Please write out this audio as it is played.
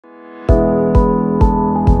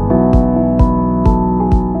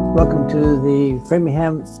Welcome to the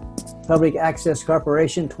Framingham Public Access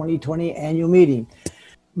Corporation 2020 annual meeting.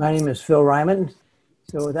 My name is Phil Ryman.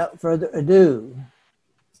 So without further ado,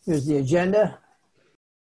 here's the agenda.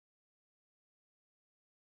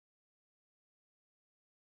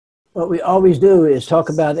 What we always do is talk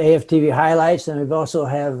about AFTV highlights, and we also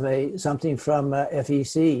have something from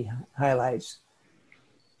FEC highlights.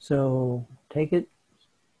 So take it,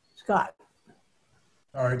 Scott.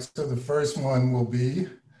 All right, so the first one will be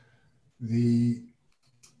the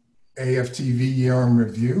AFTV year in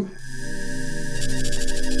review.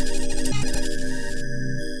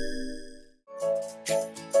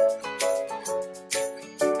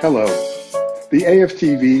 Hello. The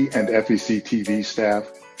AFTV and FEC TV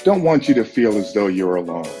staff don't want you to feel as though you're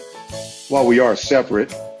alone. While we are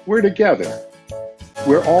separate, we're together.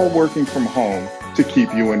 We're all working from home to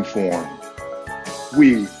keep you informed.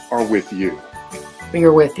 We are with you. We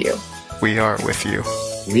are with you. We are with you.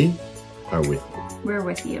 We are with you. We're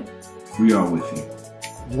with you. We are with you.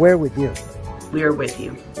 We're with you. We are with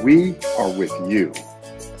you. We are with you.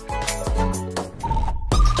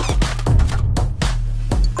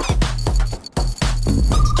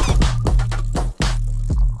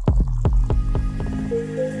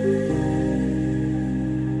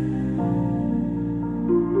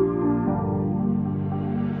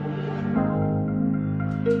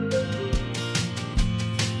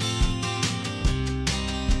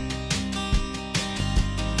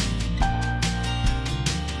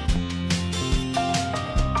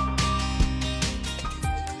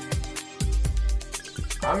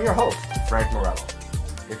 I'm your host, Frank Morello.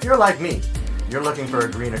 If you're like me, you're looking for a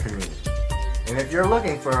greener community. And if you're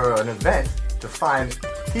looking for an event to find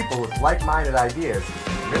people with like-minded ideas,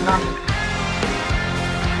 you're not.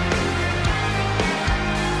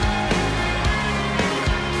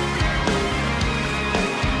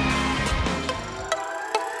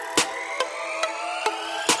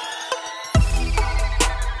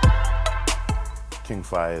 King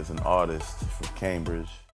Fire is an artist from Cambridge.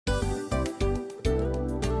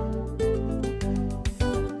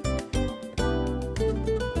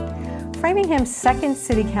 Framingham's second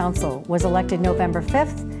City Council was elected November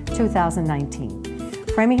 5th, 2019.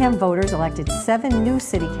 Framingham voters elected 7 new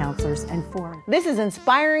City Councilors and 4. This is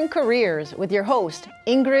Inspiring Careers with your host,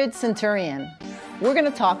 Ingrid Centurion. We're going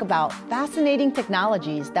to talk about fascinating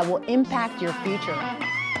technologies that will impact your future.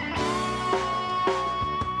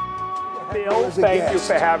 Bill, thank you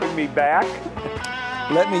for having me back.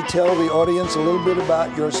 Let me tell the audience a little bit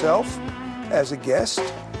about yourself as a guest.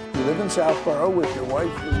 You live in Southborough with your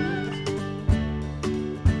wife, Louise.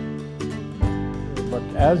 But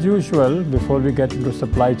as usual, before we get into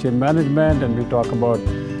supply chain management and we talk about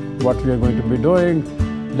what we are going to be doing,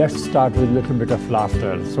 let's start with a little bit of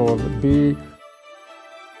laughter. So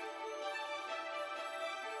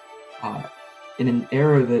in an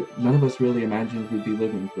era that none of us really imagined we'd be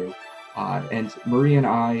living through. And Marie and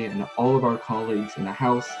I and all of our colleagues in the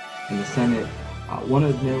House and the Senate want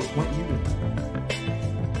you to.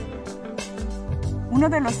 Uno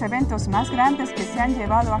de los eventos más grandes que se han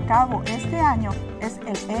llevado a cabo este año es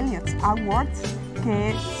el Elliott Awards,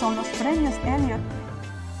 que son los premios Elliott.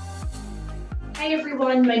 Hi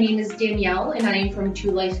everyone, my name is Danielle and I am from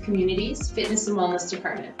True Life Communities Fitness and Wellness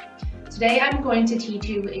Department. Today I'm going to teach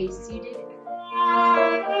you a seated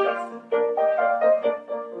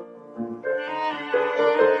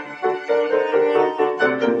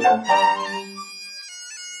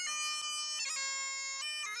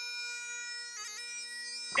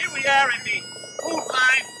Here we are in the food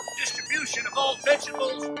line distribution of all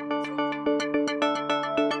vegetables.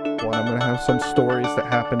 Well, I'm going to have some stories that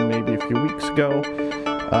happened maybe a few weeks ago,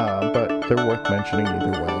 but they're worth mentioning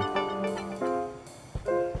either way.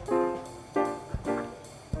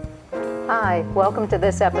 Hi, welcome to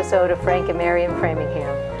this episode of Frank and Mary in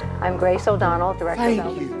Framingham. I'm Grace O'Donnell, Director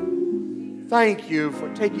of... Thank you for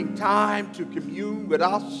taking time to commune with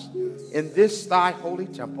us in this thy holy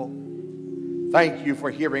temple. Thank you for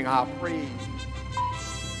hearing our praise.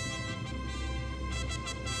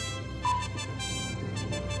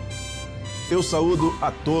 Eu saúdo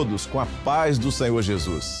a todos com a paz do Senhor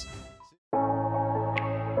Jesus.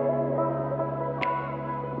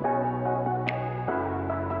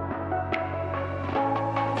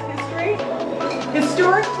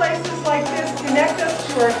 Historic places like this connect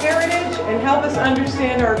us to our heritage and help us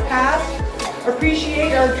understand our past,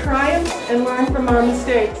 appreciate our triumphs, and learn from our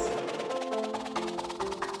mistakes.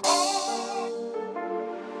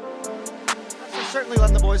 Certainly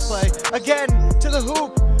letting the boys play. Again, to the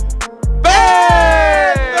hoop.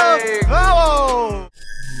 Bang! The foul!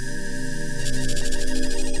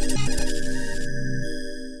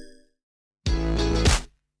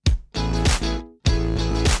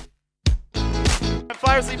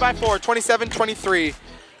 Flyers lead by 4, 27-23.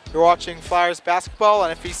 You're watching Flyers basketball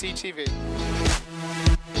on FPAC TV.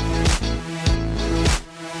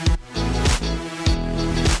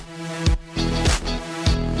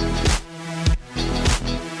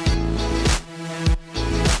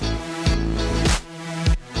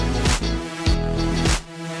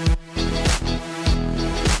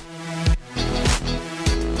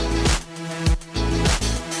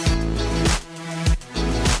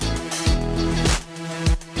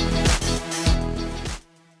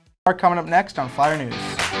 Coming up next on Flyer News.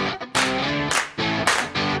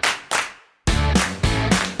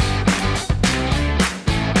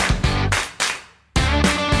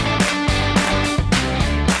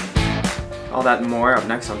 All that and more up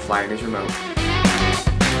next on Flyer News Remote.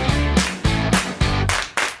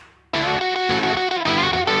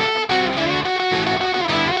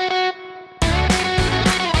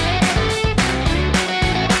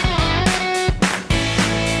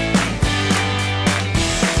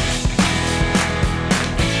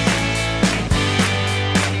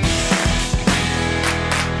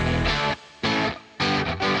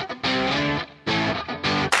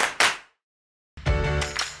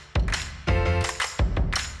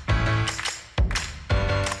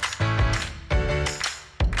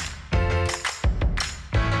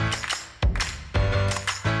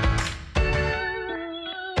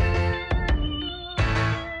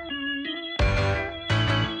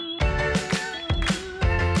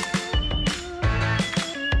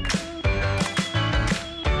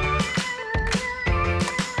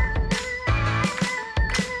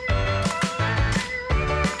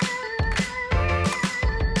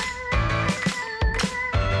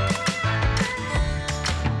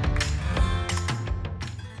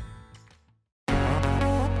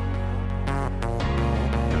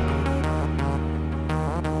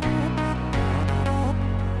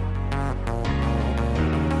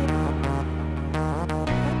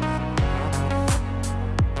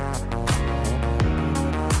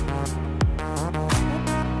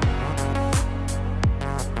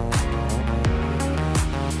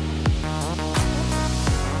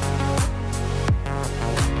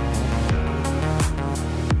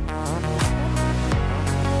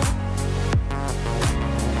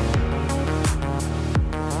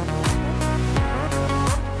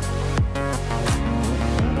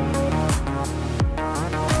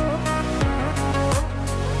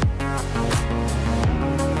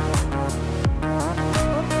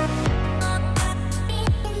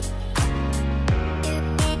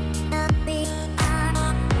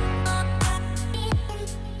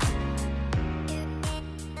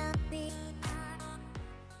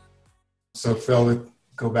 So Phil,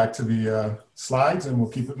 go back to the slides and we'll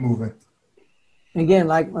keep it moving. Again,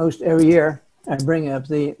 like most every year, I bring up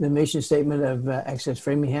the mission statement of Access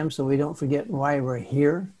Framingham so we don't forget why we're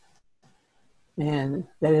here. And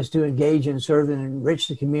that is to engage and serve and enrich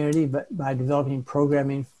the community by developing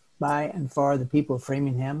programming by and for the people of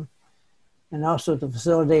Framingham, and also to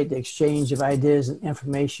facilitate the exchange of ideas and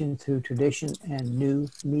information through tradition and new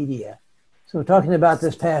media. So talking about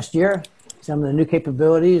this past year, some of the new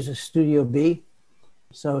capabilities of Studio B.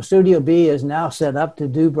 So Studio B is now set up to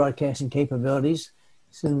do broadcasting capabilities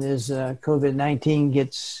as soon as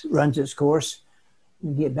COVID-19 runs its course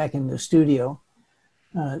and get back into the studio.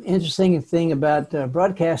 Interesting thing about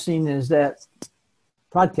podcasting is that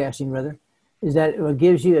it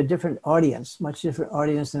gives you a different audience, much different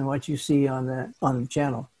audience than what you see on the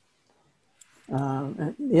channel.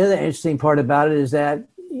 The other interesting part about it is that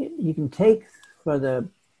you can take, for the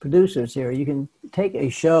producers here, you can take a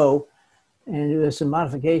show and do some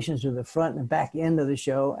modifications to the front and back end of the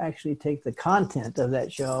show, actually take the content of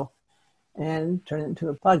that show and turn it into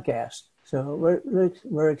a podcast. So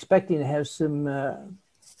we're expecting to have some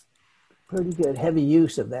pretty good heavy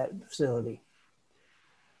use of that facility.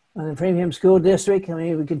 On the Framingham School District, I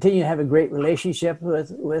mean, we continue to have a great relationship with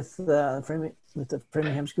the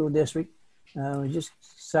Framingham School District. We just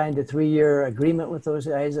signed a 3-year agreement with those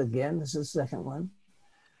guys again. This is the second one.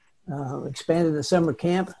 Expanded the summer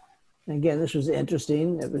camp. Again, this was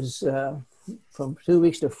interesting. It was from 2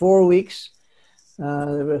 weeks to 4 weeks.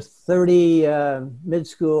 There were 30 middle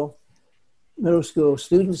school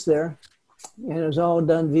students there, and it was all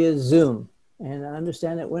done via Zoom. And I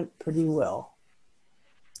understand it went pretty well.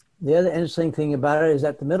 The other interesting thing about it is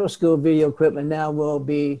that the middle school video equipment now will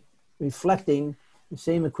be reflecting the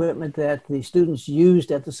same equipment that the students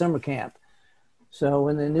used at the summer camp. So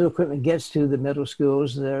when the new equipment gets to the middle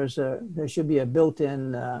schools, there should be a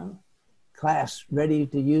built-in class ready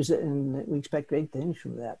to use it, and we expect great things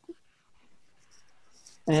from that.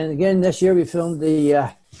 And again, this year we filmed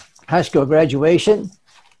the high school graduation,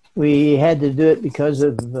 We had to do it because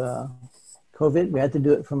of COVID. We had to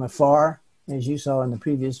do it from afar, as you saw in the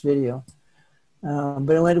previous video.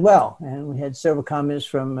 But it went well, and we had several comments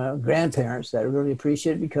from grandparents that really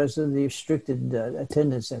appreciate it because of the restricted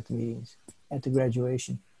attendance at the meetings, at the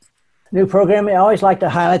graduation. New programming, I always like to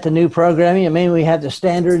highlight the new programming. I mean, we have the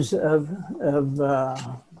standards of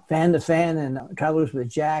Fan to Fan and Travelers with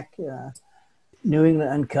Jack, New England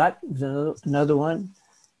Uncut is another one.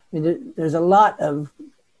 I mean, there's a lot of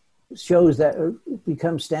shows that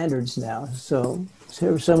become standards now. So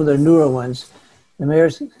here are some of the newer ones. The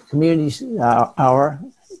Mayor's Community Hour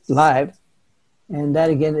Live, and that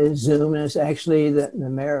again is Zoom, and it's actually the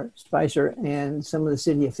Mayor Spicer and some of the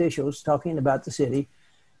city officials talking about the city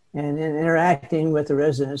and then interacting with the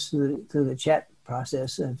residents through the chat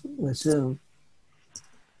process with Zoom.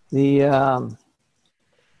 The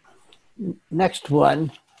next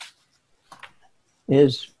one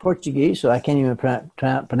is Portuguese, so I can't even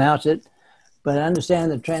pronounce it, but I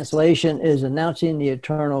understand the translation is Announcing the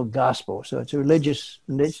Eternal Gospel. So it's a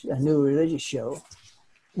new religious show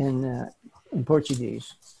in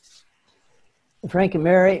Portuguese. Frank and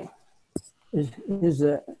Mary is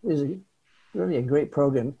really a great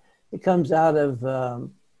program. It comes out of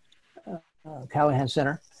Callahan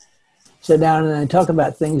Center. Sit down and talk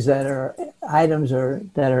about things that are items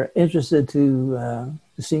that are interested to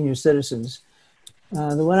the senior citizens.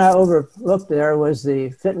 The one I overlooked there was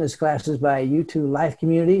the fitness classes by U2 Life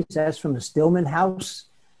Communities. That's from the Stillman House.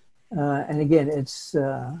 And again, it's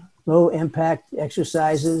low impact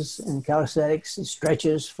exercises and calisthenics and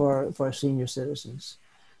stretches for senior citizens.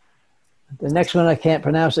 The next one I can't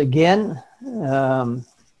pronounce again.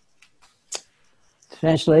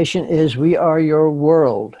 Translation is We Are Your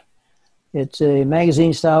World. It's a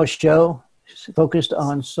magazine style show focused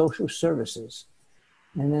on social services.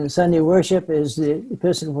 And then Sunday worship is the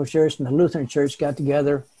Episcopal Church and the Lutheran Church got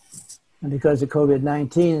together because of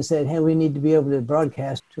COVID-19 and said, hey, we need to be able to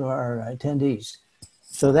broadcast to our attendees.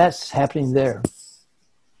 So that's happening there.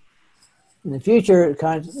 In the future,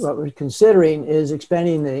 what we're considering is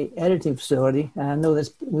expanding the editing facility. And I know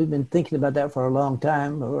we've been thinking about that for a long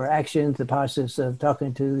time, but we're actually in the process of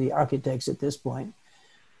talking to the architects at this point.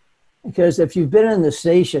 Because if you've been in the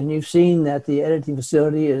station, you've seen that the editing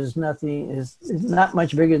facility is not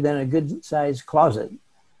much bigger than a good sized closet.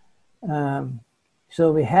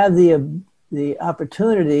 So we have the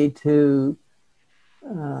opportunity to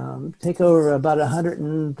take over about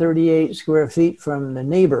 138 square feet from the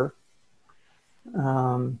neighbor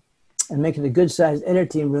and make it a good sized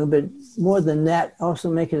editing room, but more than that, also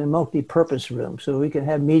make it a multi-purpose room. So we can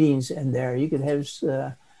have meetings in there. You can have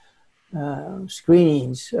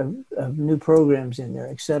screenings of new programs in there,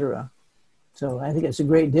 etc. So I think it's a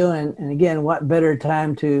great deal. And again, what better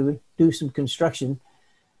time to do some construction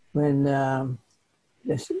when the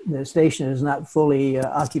station is not fully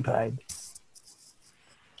occupied.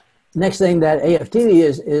 Next thing that AFTV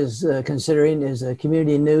is considering is a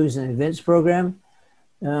community news and events program.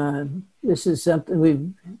 This is something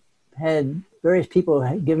we've had various people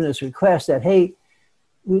have given us requests that, hey,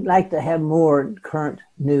 we'd like to have more current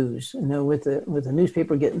news. You know, with the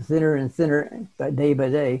newspaper getting thinner and thinner by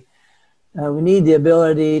day, we need the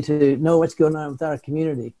ability to know what's going on with our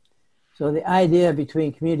community. So the idea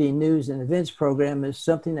between community news and events program is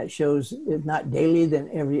something that shows, if not daily, then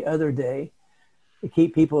every other day, to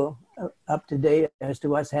keep people up to date as to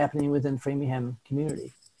what's happening within Framingham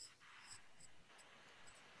community.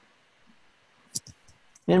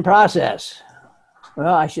 In process.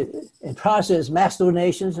 Well, in process, mask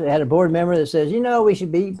donations. I had a board member that says, you know, we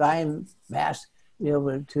should be buying masks to be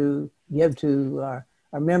able to give to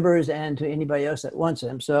our members and to anybody else that wants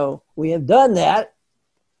them. So we have done that,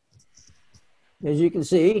 as you can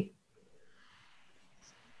see,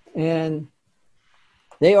 and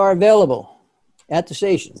they are available at the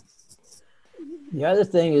station. The other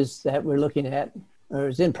thing is that we're looking at, or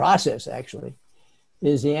is in process actually,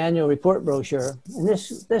 is the annual report brochure. And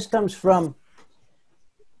this comes from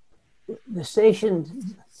the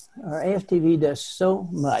station. Our AFTV does so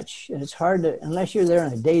much, and it's hard to, unless you're there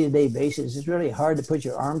on a day-to-day basis, it's really hard to put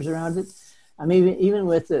your arms around it. I mean, even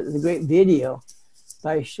with the great video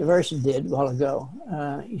by Shaverson did a while ago,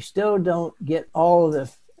 you still don't get all the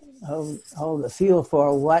feel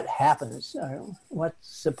for what happens, what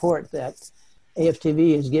support that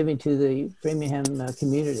AFTV is giving to the Framingham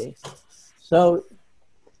community. So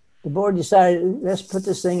the board decided, let's put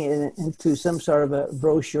this thing into some sort of a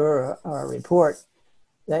brochure or a report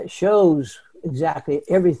that shows exactly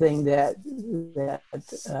everything that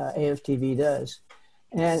AFTV does.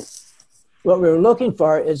 And what we're looking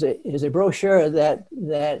for is a brochure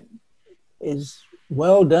that is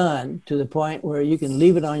well done to the point where you can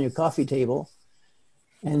leave it on your coffee table.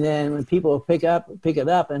 And then when people pick it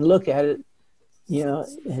up and look at it, you know,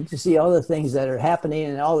 and to see all the things that are happening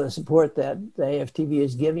and all the support that the AFTV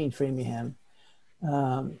is giving Framingham,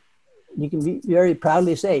 you can very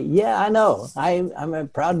proudly say, yeah, I know. I'm a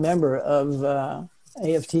proud member of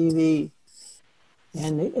AFTV.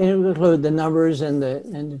 And it will include the numbers and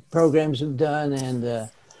the programs we've done and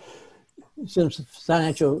some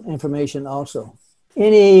financial information also.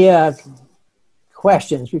 Any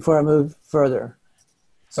questions before I move further?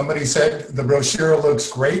 Somebody said the brochure looks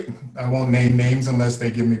great. I won't name names unless they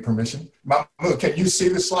give me permission. Mahmoud, can you see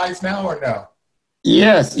the slides now or no?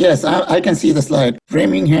 Yes, I can see the slide.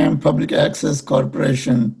 Framingham Public Access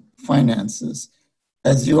Corporation finances.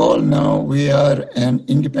 As you all know, we are an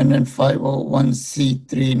independent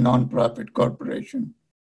 501c3 nonprofit corporation.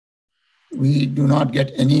 We do not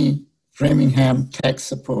get any Framingham tax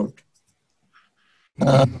support.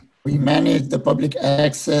 We manage the public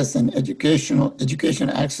access and education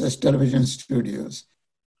access television studios.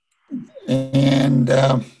 And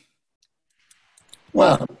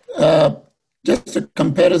just a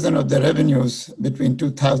comparison of the revenues between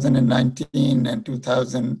 2019 and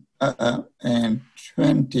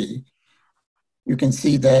 2020, you can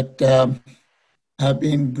see that have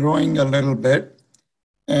been growing a little bit.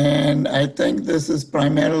 And I think this is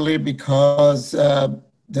primarily because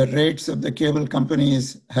the rates of the cable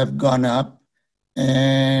companies have gone up.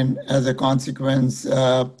 And as a consequence,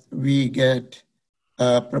 we get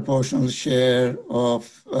a proportional share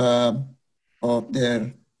of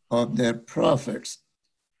their profits.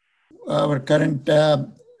 Our current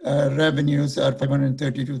revenues are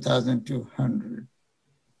 $532,200.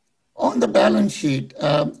 On the balance sheet,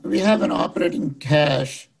 we have an operating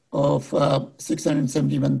cash of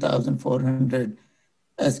 $671,400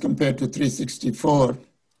 as compared to $364,000.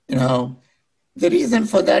 You know, the reason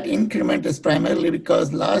for that increment is primarily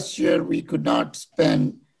because last year we could not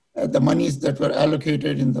spend the monies that were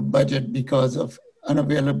allocated in the budget because of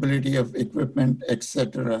unavailability of equipment,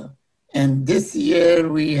 etc. And this year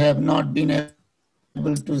we have not been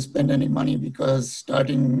able to spend any money because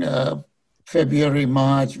starting February,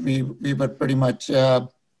 March, we were pretty much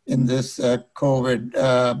in this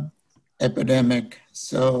COVID epidemic.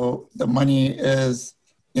 So the money is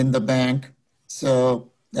in the bank. So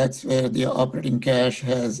that's where the operating cash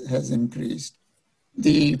has increased.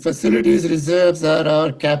 The facilities reserves are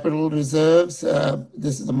our capital reserves.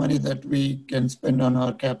 This is the money that we can spend on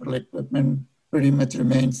our capital equipment, pretty much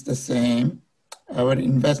remains the same. Our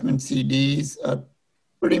investment CDs are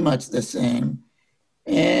pretty much the same.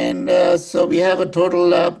 And so we have a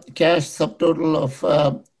total cash subtotal of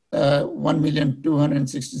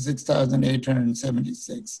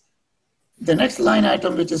 $1,266,876. The next line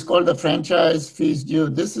item, which is called the franchise fees due,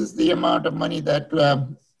 this is the amount of money that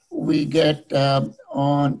we get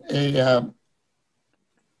on a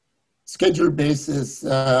scheduled basis,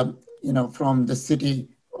 from the city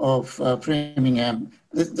of Framingham.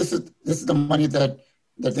 This is the money that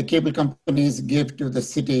the cable companies give to the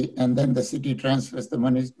city, and then the city transfers the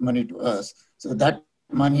money to us. So that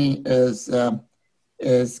money is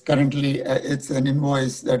currently, it's an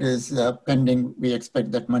invoice that is pending. We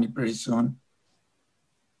expect that money pretty soon.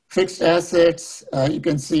 Fixed assets, you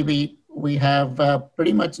can see we have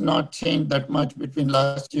pretty much not changed that much between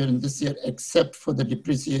last year and this year, except for the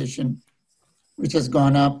depreciation, which has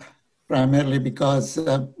gone up primarily because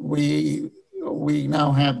we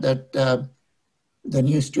now have that the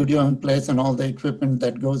new studio in place and all the equipment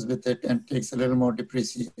that goes with it, and takes a little more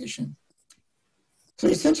depreciation. So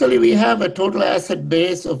essentially, we have a total asset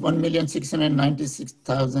base of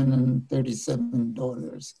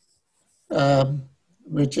 $1,696,037,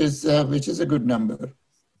 which is a good number.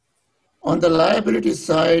 On the liability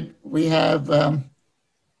side, we have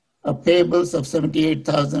payables of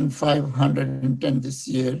 $78,510 this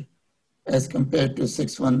year, as compared to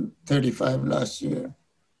 $6,135 last year.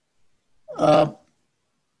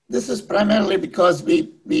 This is primarily because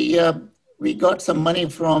we got some money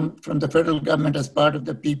from the federal government as part of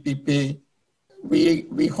the PPP.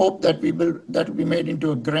 We hope that that will be made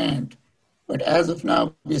into a grant, but as of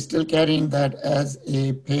now, we're still carrying that as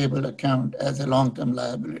a payable account, as a long-term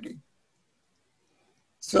liability.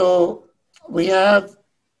 So we have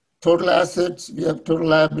total assets, we have total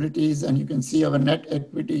liabilities, and you can see our net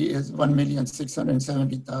equity is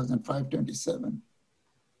 $1,670,527.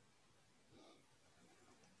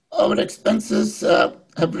 Our expenses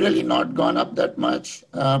have really not gone up that much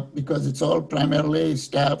because it's all primarily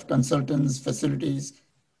staff, consultants, facilities,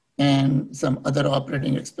 and some other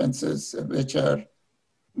operating expenses, which are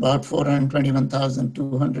about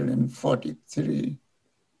 $421,243.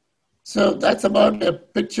 So that's about a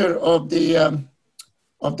picture of the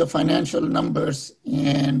financial numbers.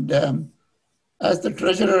 And as the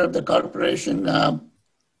treasurer of the corporation,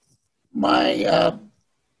 my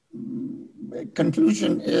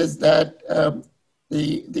conclusion is that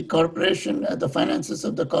the corporation, the finances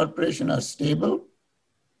of the corporation are stable.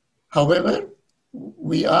 However,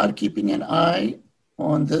 we are keeping an eye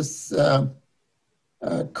on this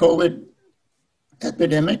COVID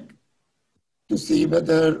epidemic to see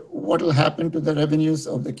what will happen to the revenues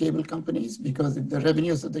of the cable companies, because if the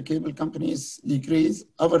revenues of the cable companies decrease,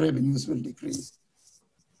 our revenues will decrease.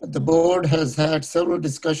 The board has had several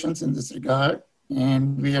discussions in this regard,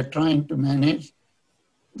 and we are trying to manage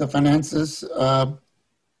the finances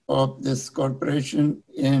of this corporation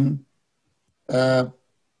in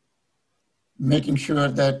making sure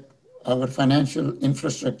that our financial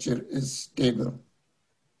infrastructure is stable.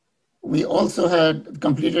 We also had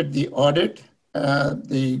completed the audit.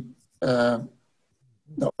 Our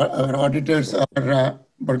auditors are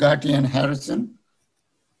Borgatti and Harrison,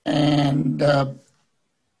 and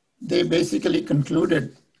they basically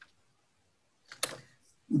concluded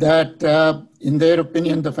that, in their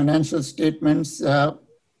opinion, the financial statements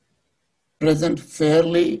present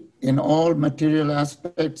fairly in all material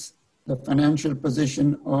aspects the financial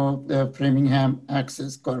position of the Framingham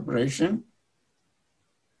Access Corporation,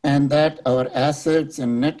 and that our assets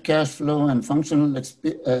and net cash flow and functional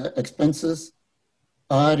expenses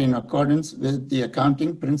are in accordance with the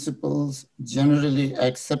accounting principles generally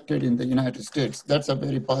accepted in the United States. That's a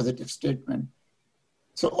very positive statement.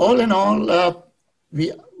 So all in all,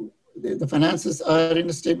 the finances are in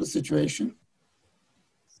a stable situation.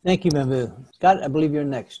 Thank you, Mahmood. Scott, I believe you're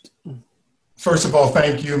next. First of all,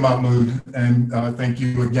 thank you, Mahmood, and thank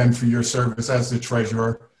you again for your service as the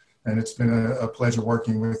treasurer. And it's been a pleasure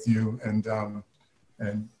working with you and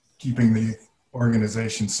keeping the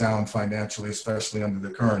organization sound financially, especially under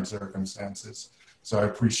the current circumstances. So I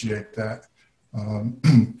appreciate that.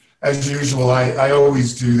 As usual, I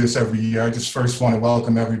always do this every year. I just first want to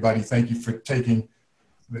welcome everybody. Thank you for taking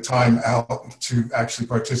the time out to actually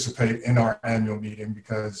participate in our annual meeting,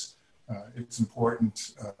 because it's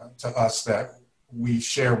important to us that we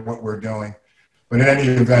share what we're doing. But in any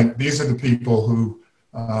event, these are the people who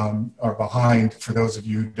are behind, for those of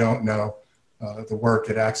you who don't know, the work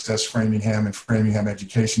at Access Framingham and Framingham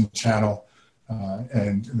Education Channel.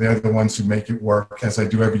 And they're the ones who make it work, as I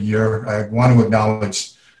do every year. I want to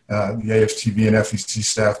acknowledge the AFTV and FEC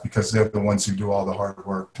staff, because they're the ones who do all the hard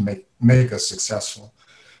work to make us successful.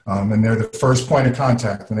 And they're the first point of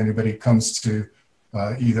contact when anybody comes to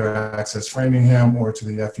either Access Framingham or to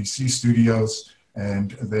the FEC studios,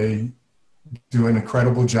 and they do an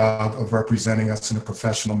incredible job of representing us in a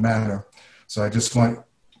professional manner. So I just want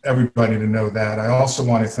everybody to know that. I also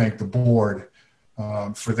want to thank the board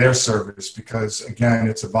for their service, because again,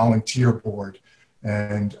 it's a volunteer board,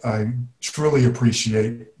 and I truly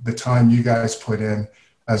appreciate the time you guys put in,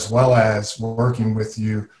 as well as working with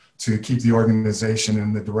you to keep the organization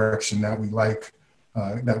in the direction that we like,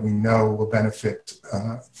 that we know will benefit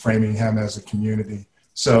Framingham as a community.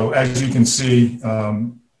 So as you can see,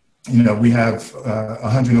 we have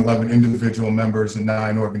 111 individual members and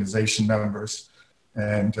 9 organization members.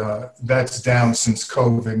 And that's down since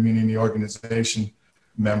COVID, meaning the organization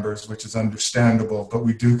members, which is understandable, but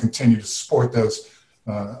we do continue to support those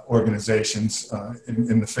organizations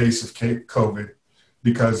in the face of COVID,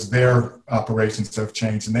 because their operations have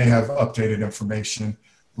changed and they have updated information.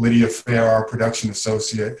 Lydia Fair, our production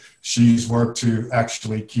associate, she's worked to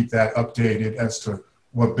actually keep that updated as to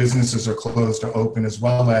what businesses are closed or open, as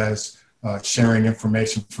well as sharing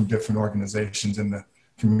information from different organizations in the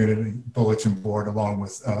community bulletin board, along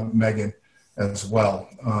with Megan as well.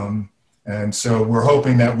 And so we're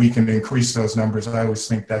hoping that we can increase those numbers. I always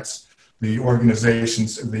think that's the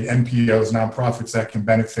organizations, the NPOs, nonprofits that can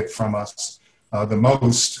benefit from us the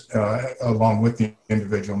most, along with the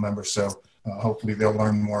individual members. So hopefully they'll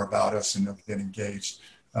learn more about us and they'll get engaged.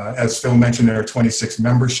 As Phil mentioned, there are 26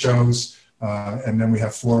 member shows, and then we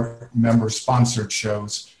have 4 member-sponsored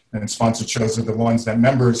shows. And sponsored shows are the ones that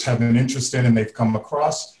members have an interest in and they've come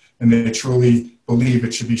across, and they truly believe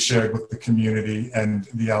it should be shared with the community and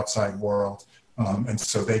the outside world. And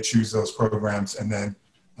so they choose those programs, and then,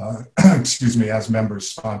 as members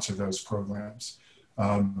sponsor those programs.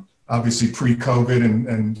 Obviously pre-COVID,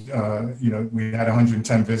 and we had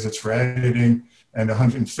 110 visits for editing and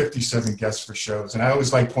 157 guests for shows. And I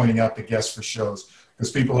always like pointing out the guests for shows,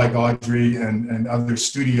 because people like Audrey and other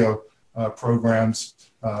studio programs,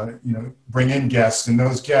 bring in guests, and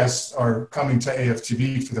those guests are coming to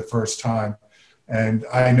AFTV for the first time. And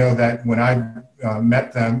I know that when I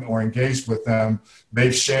met them or engaged with them,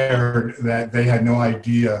 they've shared that they had no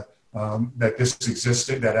idea that this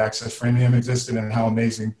existed, that Access Framingham existed, and how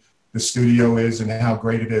amazing the studio is and how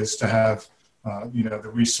great it is to have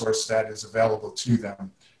the resource that is available to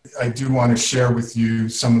them. I do want to share with you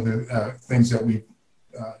some of the things that we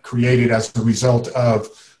created as a result of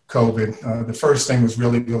COVID. The first thing was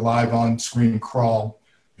really the live on-screen crawl,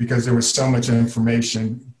 because there was so much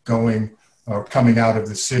information coming out of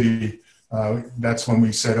the city. That's when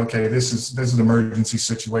we said, okay, this is an emergency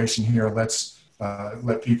situation here. Let's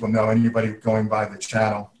let people know. Anybody going by the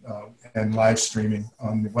channel and live streaming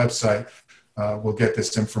on the website will get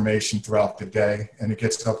this information throughout the day, and it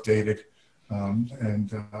gets updated,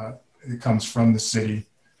 and it comes from the city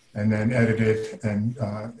and then edited. And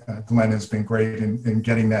Glenn has been great in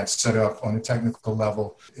getting that set up on a technical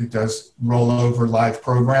level. It does roll over live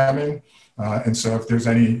programming, and so if there's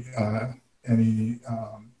any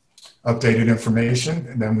updated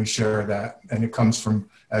information, then we share that, and it comes from,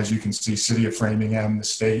 as you can see, City of Framingham, the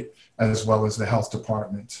state, as well as the health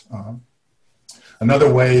department.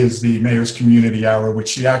 Another way is the Mayor's Community Hour, which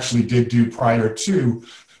she actually did do prior to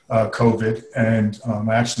COVID, and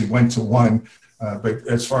I actually went to one. But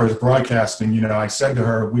as far as broadcasting, I said to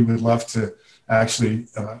her, we would love to actually,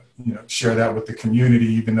 share that with the community,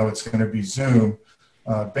 even though it's going to be Zoom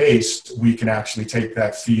based. We can actually take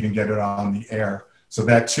that feed and get it on the air. So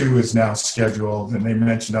that too is now scheduled, and they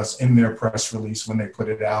mentioned us in their press release when they put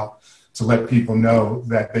it out, to let people know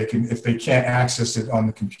that they can, if they can't access it on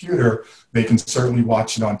the computer, they can certainly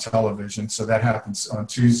watch it on television. So that happens on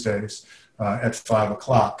Tuesdays at 5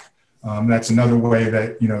 o'clock. That's another way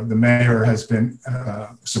that, the mayor has been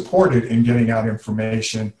supported in getting out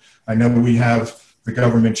information. I know we have the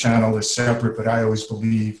government channel is separate, but I always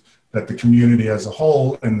believe that the community as a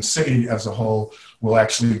whole and the city as a whole will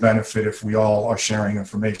actually benefit if we all are sharing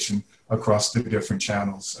information across the different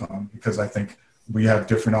channels, because I think we have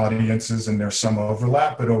different audiences and there's some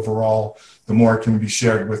overlap, but overall, the more can be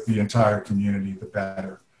shared with the entire community, the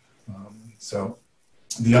better. So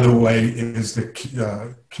the other way is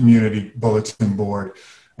the community bulletin board.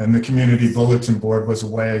 And the community bulletin board was a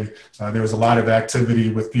way, there was a lot of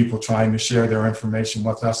activity with people trying to share their information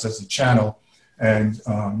with us as a channel. And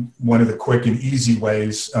one of the quick and easy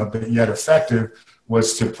ways, but yet effective,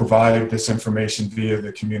 was to provide this information via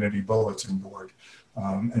the community bulletin board.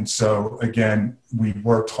 And so, again, we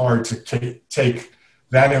worked hard to take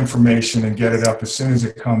that information and get it up as soon as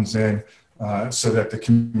it comes in, so that the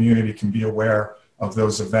community can be aware of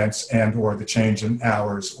those events and or the change in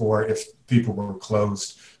hours, or if people were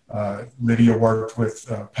closed. Lydia worked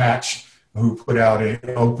with Patch, who put out an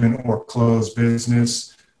open or closed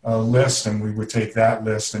business list, and we would take that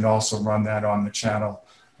list and also run that on the channel,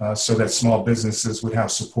 so that small businesses would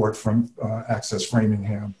have support from Access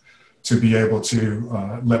Framingham to be able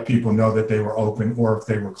to let people know that they were open or if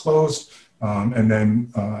they were closed, and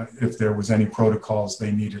then if there was any protocols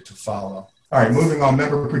they needed to follow. All right, moving on,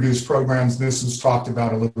 member-produced programs. This was talked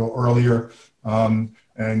about a little earlier,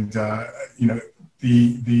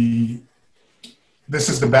 this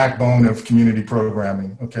is the backbone of community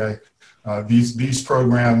programming, okay? These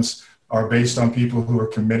programs are based on people who are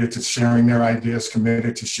committed to sharing their ideas,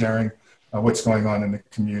 committed to sharing what's going on in the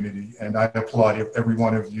community. And I applaud every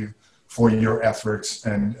one of you for your efforts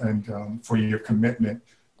and for your commitment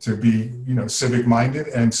to be, civic-minded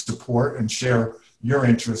and support and share your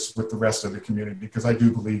interests with the rest of the community, because I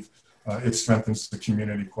do believe it strengthens the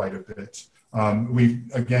community quite a bit. We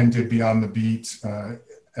again did Beyond the Beat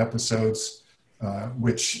episodes,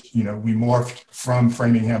 which we morphed from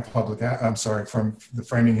Framingham from the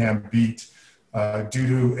Framingham Beat due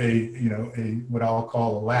to a what I'll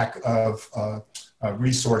call a lack of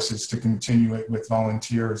resources to continue it with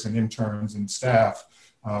volunteers and interns and staff.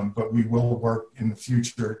 But we will work in the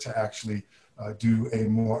future to actually do a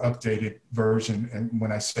more updated version. And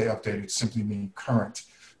when I say updated, simply mean current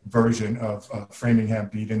version of Framingham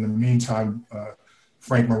Beat. In the meantime,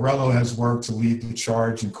 Frank Morello has worked to lead the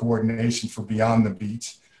charge and coordination for Beyond the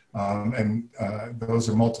Beat. And those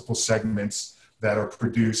are multiple segments that are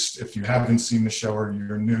produced. If you haven't seen the show or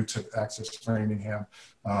you're new to Access Framingham,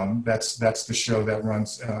 that's the show that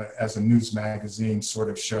runs as a news magazine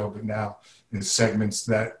sort of show, but now is segments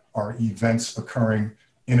that are events occurring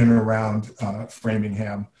in and around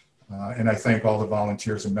Framingham. And I thank all the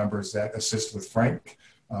volunteers and members that assist with Frank.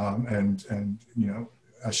 And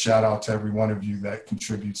a shout out to every one of you that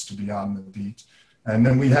contributes to Beyond the Beat. And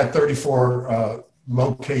then we had 34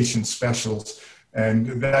 location specials,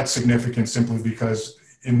 and that's significant simply because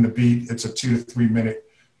in the Beat, it's a 2 to 3 minute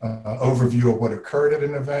overview of what occurred at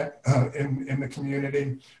an event in the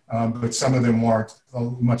community, but some of them warrant a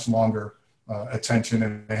much longer attention,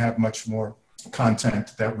 and they have much more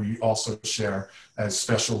content that we also share as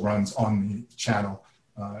special runs on the channel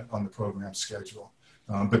on the program schedule.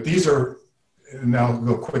 But these are, now I'll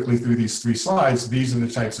go quickly through these 3 slides. These are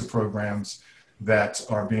the types of programs that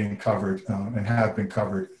are being covered and have been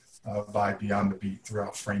covered by Beyond the Beat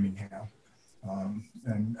throughout Framingham.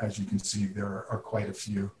 And as you can see, there are quite a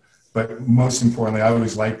few. But most importantly, I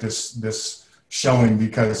always like this showing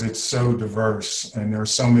because it's so diverse and there are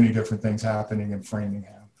so many different things happening in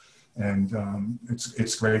Framingham. And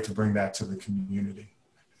it's great to bring that to the community.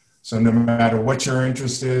 So no matter what your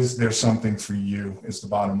interest is, there's something for you is the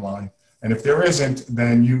bottom line. And if there isn't,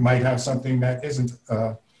 then you might have something that isn't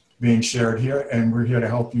being shared here, and we're here to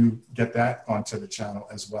help you get that onto the channel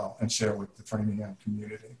as well and share with the Framingham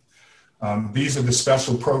community. These are the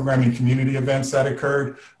special programming community events that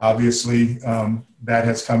occurred. Obviously, that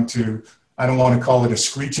has come to, I don't want to call it a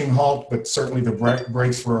screeching halt, but certainly the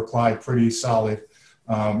brakes were applied pretty solid.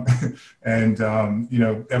 You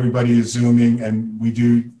know, everybody is Zooming, and we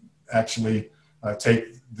do actually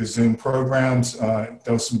take the Zoom programs,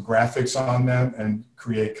 throw some graphics on them, and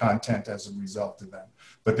create content as a result of them.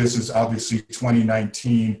 But this is obviously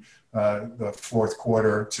 2019, the 4th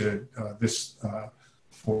quarter to this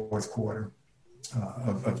 4th quarter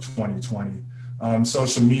of 2020.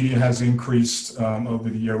 Social media has increased over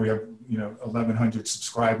the year. We have, you know, 1,100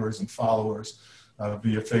 subscribers and followers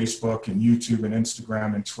via Facebook and YouTube and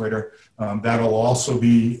Instagram and Twitter. That'll also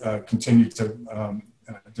be continued to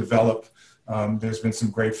develop. There's been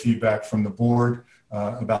some great feedback from the board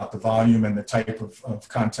about the volume and the type of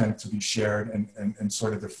content to be shared and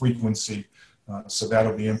sort of the frequency. So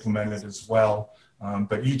that'll be implemented as well.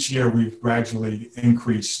 But each year we've gradually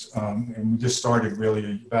increased, and we just started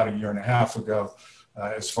really about a year and a half ago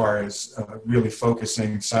as far as really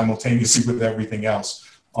focusing simultaneously with everything else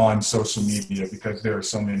on social media because there are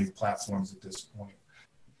so many platforms at this point.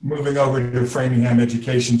 Moving over to the Framingham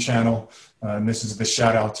Education Channel, and this is the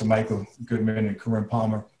shout out to Michael Goodman and Corinne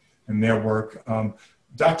Palmer and their work.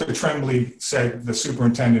 Dr. Tremblay said, the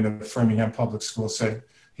superintendent of the Framingham Public School said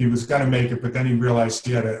he was going to make it, but then he realized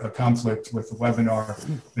he had a conflict with the webinar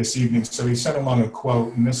this evening. So he sent along a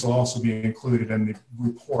quote, and this will also be included in the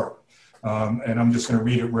report. And I'm just going to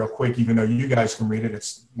read it real quick, even though you guys can read it.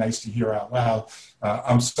 It's nice to hear out loud.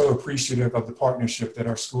 I'm so appreciative of the partnership that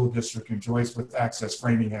our school district enjoys with Access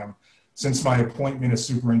Framingham. Since my appointment as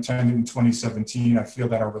superintendent in 2017, I feel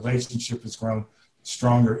that our relationship has grown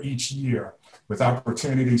stronger each year, with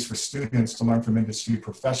opportunities for students to learn from industry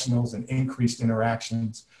professionals and increased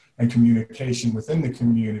interactions and communication within the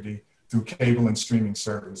community through cable and streaming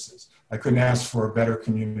services. I couldn't ask for a better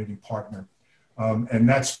community partner. And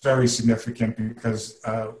that's very significant because,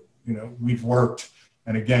 you know, we've worked,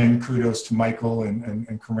 and again, kudos to Michael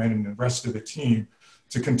and Corinne and the rest of the team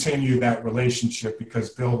to continue that relationship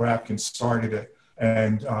because Bill Rapkin started it,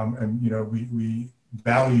 and you know, we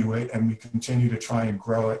value it and we continue to try and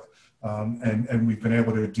grow it. And we've been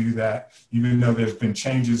able to do that, even though there's been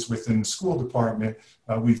changes within the school department,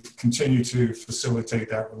 we've continued to facilitate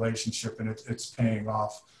that relationship, and it's paying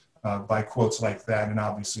off by quotes like that, and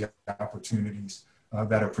obviously opportunities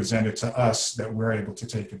that are presented to us that we're able to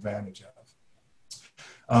take advantage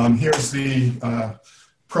of. Here's the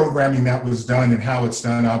programming that was done and how it's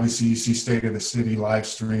done. Obviously, you see State of the City live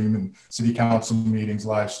stream and City Council meetings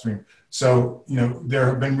live stream. So, you know, there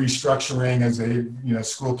have been restructuring as a, you know,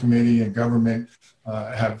 school committee and government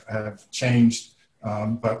have changed.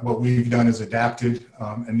 But what we've done is adapted.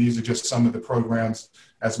 And these are just some of the programs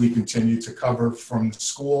as we continue to cover from the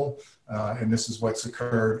school. And this is what's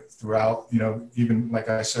occurred throughout, you know, even like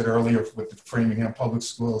I said earlier with the Framingham Public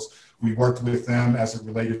Schools, we worked with them as it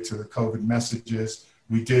related to the COVID messages.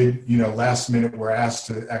 We did, you know, last minute, we're asked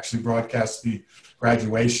to actually broadcast the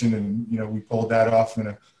graduation, and, you know, we pulled that off in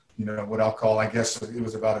a, you know, what I'll call, I guess it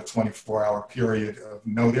was about a 24-hour period of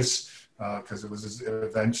notice because it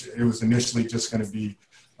was initially just going to be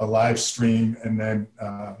a live stream, and then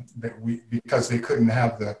because they couldn't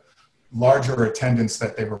have the larger attendance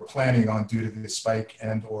that they were planning on due to the spike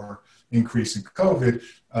and or increase in COVID,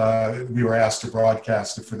 we were asked to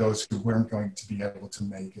broadcast it for those who weren't going to be able to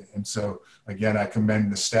make it. And so, again, I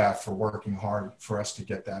commend the staff for working hard for us to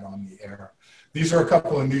get that on the air. These are a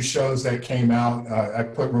couple of new shows that came out. I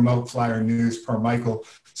put Remote Flyer News per Michael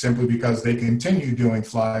simply because they continue doing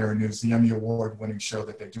Flyer News, the Emmy Award-winning show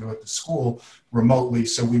that they do at the school remotely.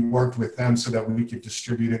 So we worked with them so that we could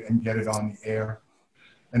distribute it and get it on the air.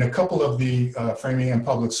 And a couple of the Framingham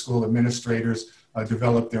Public School administrators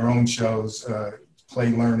developed their own shows Play,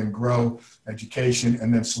 Learn, and Grow education.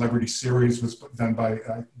 And then Celebrity Series was done by,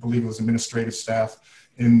 I believe it was administrative staff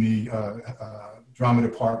in the drama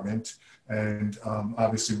department. And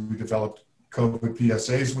obviously we developed COVID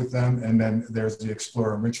PSAs with them. And then there's the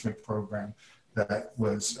Explore Enrichment program that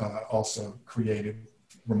was also created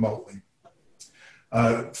remotely.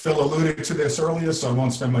 Phil alluded to this earlier, so I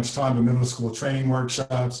won't spend much time, but middle school training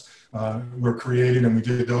workshops were created, and we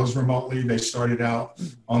did those remotely. They started out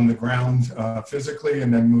on the ground physically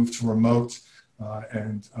and then moved to remote.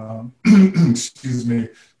 Excuse me,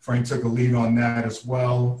 Frank took a lead on that as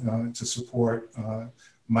well to support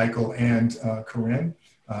Michael and Corinne.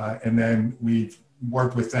 And then we've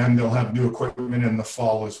worked with them. They'll have new equipment in the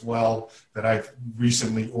fall as well that I've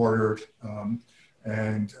recently ordered.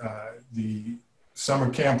 The summer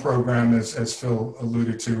camp program, as Phil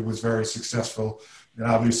alluded to, was very successful. It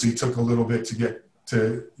obviously took a little bit to get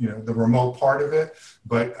to the remote part of it,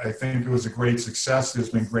 but I think it was a great success. There's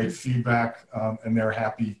been great feedback, and they're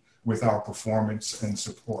happy with our performance and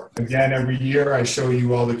support. Again, every year I show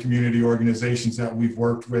you all the community organizations that we've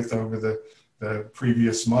worked with over the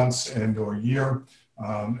previous months and or year,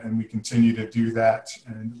 and we continue to do that.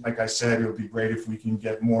 And like I said, it would be great if we can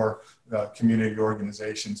get more community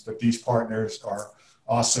organizations, but these partners are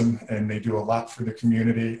awesome and they do a lot for the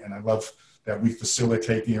community, and I love that we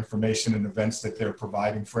facilitate the information and events that they're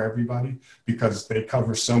providing for everybody, because they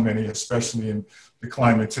cover so many, especially in the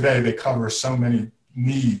climate today, they cover so many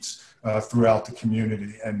needs throughout the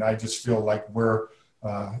community. And I just feel like we're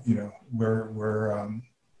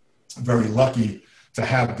very lucky to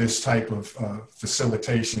have this type of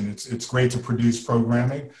facilitation. It's great to produce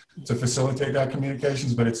programming to facilitate that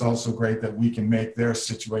communications, but it's also great that we can make their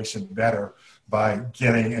situation better by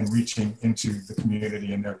getting and reaching into the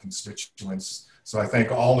community and their constituents. So I thank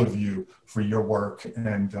all of you for your work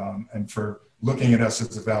and for looking at us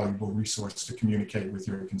as a valuable resource to communicate with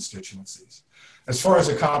your constituencies. As far as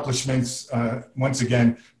accomplishments, once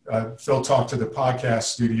again, Phil talked to the podcast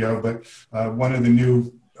studio, but one of the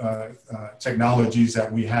new technologies that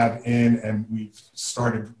we have in and we've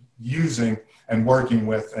started using and working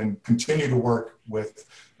with and continue to work with,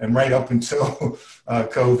 and right up until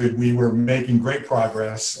COVID, we were making great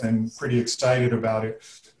progress and pretty excited about it.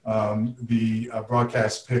 The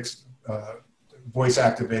Broadcast Picks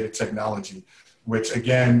voice-activated technology, which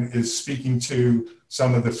again is speaking to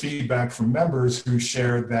some of the feedback from members who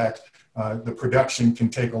shared that the production can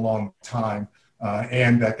take a long time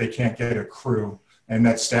and that they can't get a crew, and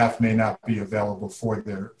that staff may not be available for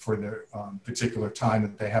their particular time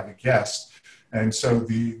that they have a guest. And so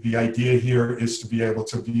the idea here is to be able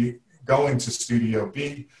to go into Studio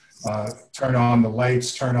B, turn on the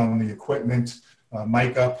lights, turn on the equipment,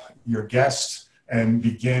 mic up your guest, and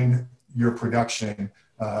begin your production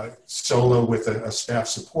solo with a staff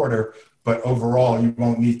supporter. But overall, you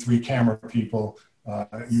won't need 3 camera people.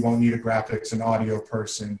 You won't need a graphics and audio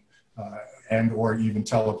person and or even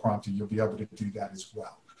teleprompter. You'll be able to do that as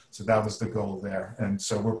well. So that was the goal there. And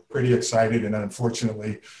so we're pretty excited, and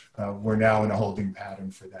unfortunately, we're now in a holding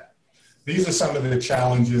pattern for that. These are some of the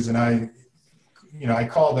challenges, and I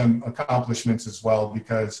call them accomplishments as well,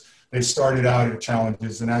 because they started out as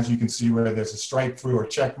challenges. And as you can see where there's a strike through or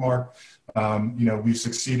check mark, we've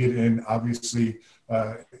succeeded in obviously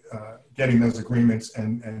getting those agreements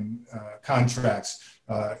and contracts.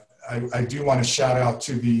 I do want to shout out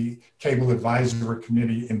to the Cable Advisory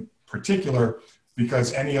Committee in particular,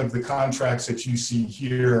 because any of the contracts that you see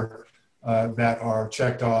here that are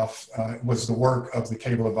checked off was the work of the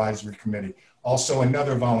Cable Advisory Committee. Also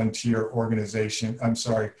another volunteer organization,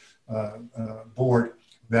 board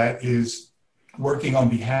that is working on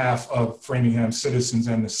behalf of Framingham citizens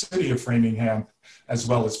and the city of Framingham, as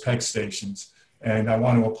well as PEG stations. And I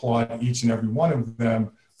want to applaud each and every one of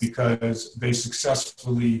them, because they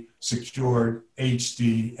successfully secured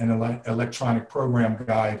HD and electronic program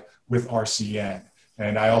guide with RCN.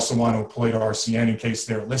 And I also want to applaud RCN, in case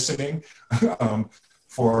they're listening,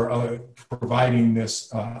 for providing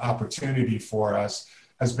this opportunity for us.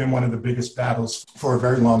 Has been one of the biggest battles for a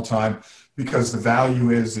very long time, because the value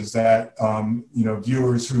is that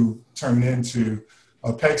viewers who turn into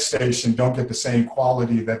a PEG station don't get the same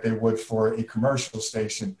quality that they would for a commercial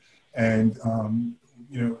station. And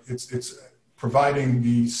it's providing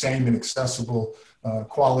the same and accessible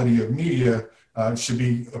quality of media should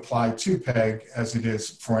be applied to PEG as it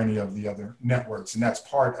is for any of the other networks. And that's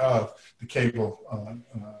part of the Cable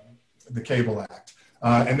Act.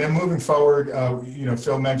 And then moving forward,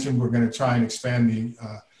 Phil mentioned we're going to try and expand the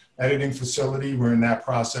editing facility. We're in that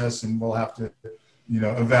process, and we'll have to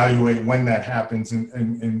evaluate when that happens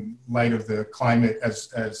in light of the climate,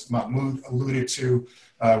 as Mahmoud alluded to.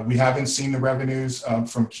 We haven't seen the revenues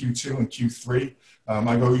from Q2 and Q3.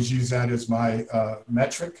 I've always used that as my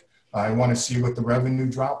metric. I want to see what the revenue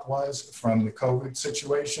drop was from the COVID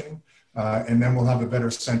situation, and then we'll have a better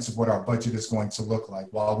sense of what our budget is going to look like.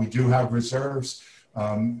 While we do have reserves,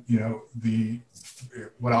 what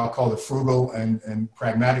I'll call the frugal and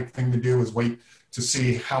pragmatic thing to do is wait to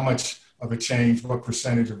see how much of a change, what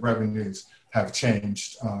percentage of revenues have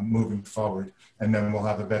changed moving forward, and then we'll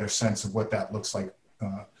have a better sense of what that looks like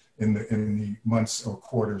in the months or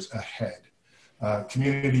quarters ahead.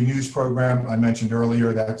 Community news program, I mentioned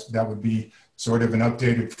earlier, that would be sort of an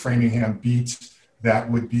updated Framingham beat.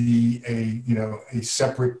 That would be a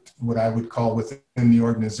separate, what I would call within the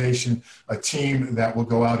organization, a team that will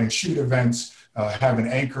go out and shoot events, have an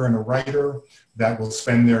anchor and a writer that will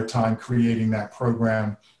spend their time creating that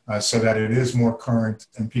program so that it is more current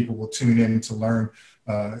and people will tune in to learn,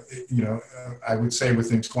 I would say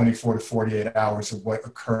within 24 to 48 hours of what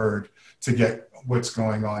occurred to get what's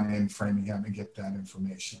going on in Framingham and get that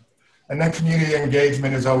information. And then community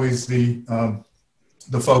engagement is always the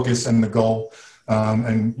focus and the goal.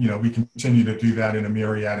 We continue to do that in a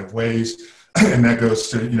myriad of ways. And that goes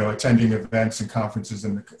to, attending events and conferences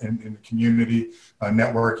in the community,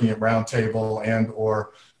 networking at Roundtable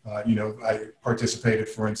or I participated,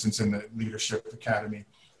 for instance, in the Leadership Academy.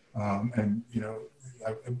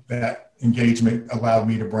 That engagement allowed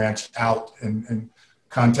me to branch out and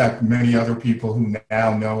contact many other people who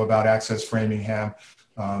now know about Access Framingham.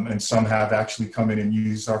 And some have actually come in and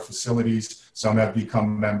used our facilities. Some have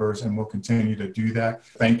become members, and we'll continue to do that.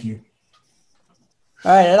 Thank you.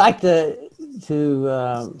 All right, I'd like to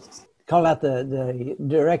call out the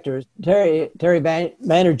directors. Terry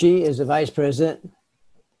Banerjee is the vice president.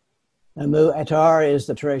 Amu Attar is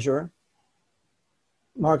the treasurer.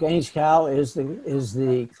 Mark Ainskow is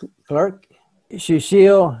the clerk.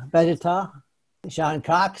 Shushil Bajata, Sean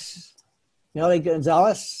Cox, Nellie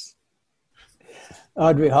Gonzalez,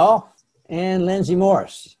 Audrey Hall, and Lindsay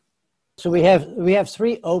Morris. So we have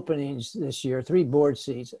 3 openings this year, 3 board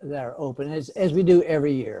seats that are open, as we do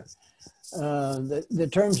every year. The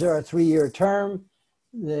terms are a 3-year term.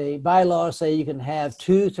 The bylaws say you can have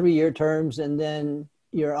 2 3-year terms, and then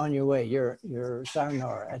you're on your way. You're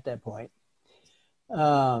sayonara at that point.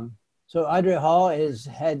 So Audrey Hall has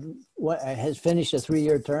finished a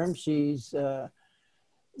 3-year term. She's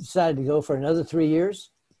decided to go for another 3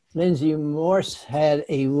 years. Lindsay Morse had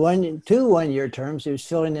 2 1-year terms. He was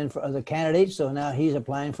filling in for other candidates, so now he's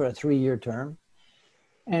applying for a 3-year term.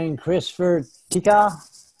 And Christopher Tika,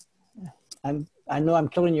 I know I'm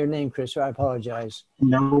killing your name, Christopher. I apologize.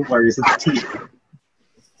 No worries, it's T.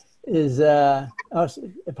 Is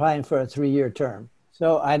also applying for a 3-year term.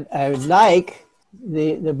 So I would like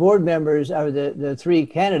the board members or the 3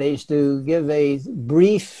 candidates to give a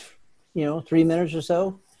brief, 3 minutes or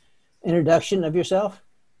so, introduction of yourself.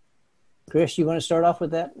 Chris, you want to start off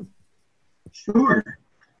with that? Sure.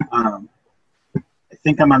 I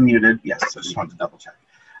think I'm unmuted. Yes, I just wanted to double check.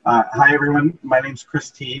 Hi, everyone. My name's Chris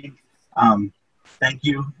Teague. Thank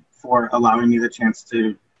you for allowing me the chance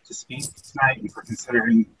to speak tonight and for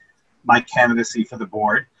considering my candidacy for the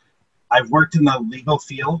board. I've worked in the legal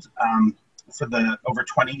field for over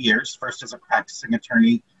 20 years, first as a practicing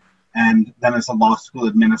attorney and then as a law school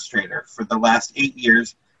administrator. For the last 8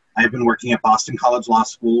 years, I've been working at Boston College Law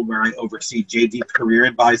School, where I oversee JD career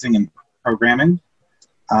advising and programming.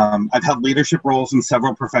 I've held leadership roles in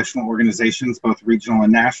several professional organizations, both regional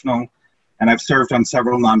and national, and I've served on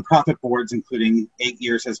several nonprofit boards, including 8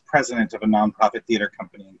 years as president of a nonprofit theater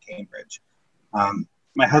company in Cambridge.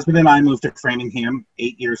 My husband and I moved to Framingham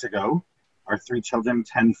 8 years ago. Our 3 children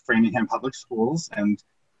attend Framingham Public Schools, and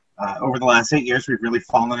over the last 8 years, we've really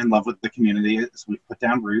fallen in love with the community as we've put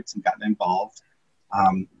down roots and gotten involved.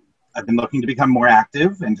 I've been looking to become more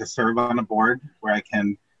active and to serve on a board where I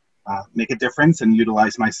can make a difference and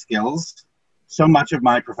utilize my skills. So much of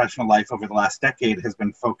my professional life over the last decade has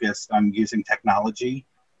been focused on using technology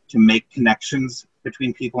to make connections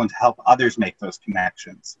between people and to help others make those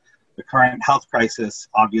connections. The current health crisis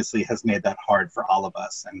obviously has made that hard for all of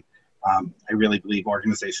us. And I really believe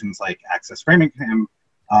organizations like Access Framingham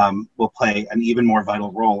will play an even more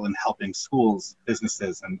vital role in helping schools,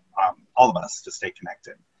 businesses, and all of us to stay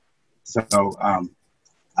connected. So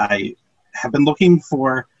I have been looking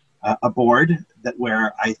for a board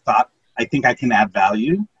where I think I can add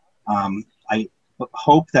value. I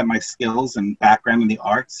hope that my skills and background in the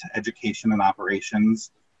arts, education, and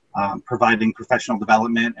operations, providing professional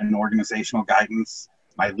development and organizational guidance,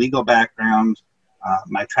 my legal background,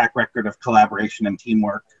 my track record of collaboration and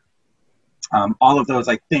teamwork, All of those,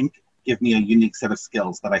 I think, give me a unique set of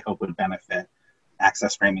skills that I hope would benefit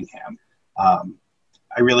Access Framingham.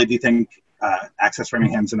 I really do think Access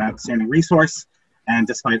Framingham is an outstanding resource, and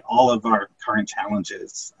despite all of our current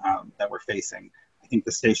challenges that we're facing, I think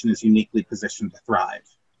the station is uniquely positioned to thrive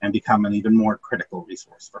and become an even more critical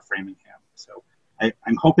resource for Framingham. So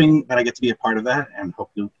I'm hoping that I get to be a part of that, and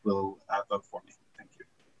hope you will vote for me. Thank you.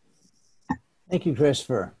 Thank you,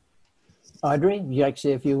 Christopher. Audrey, would you like to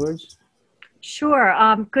say a few words? Sure.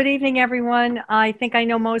 Good evening, everyone. I think I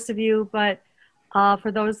know most of you, but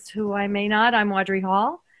for those who I may not, I'm Audrey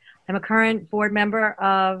Hall. I'm a current board member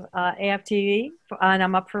of AFTV, and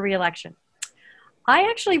I'm up for re-election. I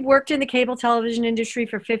actually worked in the cable television industry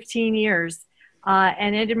for 15 years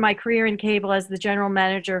and ended my career in cable as the general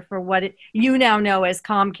manager for what you now know as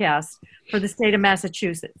Comcast for the state of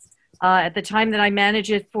Massachusetts. At the time that I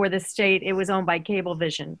managed it for the state, it was owned by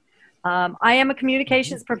Cablevision. I am a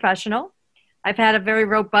communications professional. I've had a very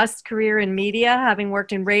robust career in media, having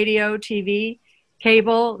worked in radio, TV,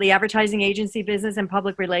 cable, the advertising agency business, and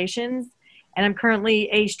public relations. And I'm currently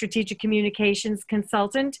a strategic communications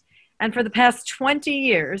consultant. And for the past 20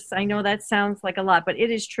 years, I know that sounds like a lot, but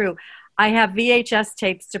it is true. I have VHS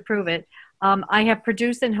tapes to prove it. I have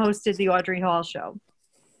produced and hosted the Audrey Hall Show.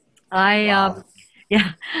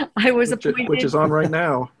 Yeah, I was appointed. Which is on right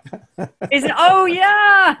now. Is it? Oh,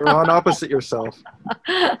 yeah. You're on opposite yourself.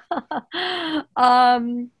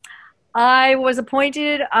 I was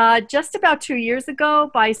appointed just about 2 years ago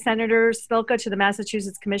by Senator Spilka to the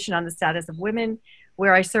Massachusetts Commission on the Status of Women,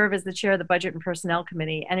 where I serve as the chair of the Budget and Personnel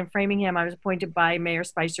Committee. And in Framingham, I was appointed by Mayor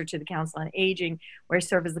Spicer to the Council on Aging, where I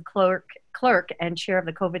serve as the clerk and chair of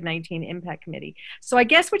the COVID-19 Impact Committee. So I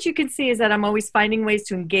guess what you can see is that I'm always finding ways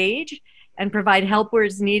to engage and provide help where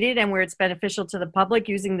it's needed and where it's beneficial to the public,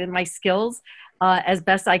 using my skills as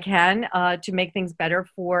best I can to make things better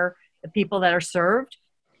for the people that are served.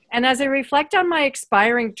 And as I reflect on my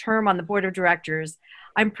expiring term on the board of directors,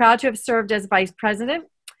 I'm proud to have served as vice president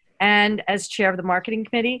and as chair of the marketing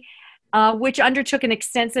committee, which undertook an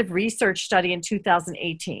extensive research study in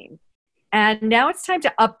 2018. And now it's time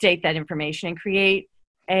to update that information and create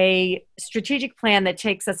a strategic plan that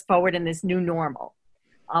takes us forward in this new normal.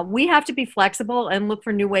 We have to be flexible and look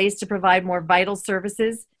for new ways to provide more vital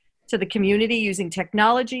services to the community using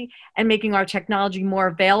technology and making our technology more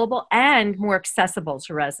available and more accessible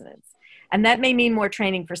to residents. And that may mean more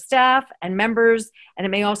training for staff and members, and it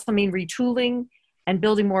may also mean retooling and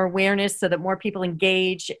building more awareness so that more people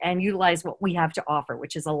engage and utilize what we have to offer,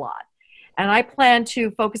 which is a lot. And I plan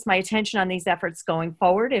to focus my attention on these efforts going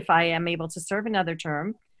forward if I am able to serve another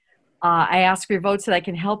term. I ask for your vote so that I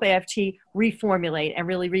can help AFT reformulate and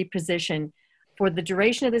really reposition for the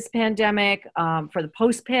duration of this pandemic, for the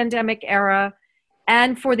post-pandemic era,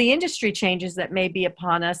 and for the industry changes that may be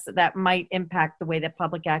upon us that might impact the way that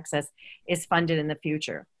public access is funded in the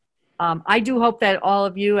future. I do hope that all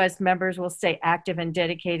of you as members will stay active and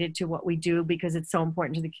dedicated to what we do because it's so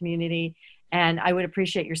important to the community. And I would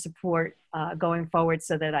appreciate your support going forward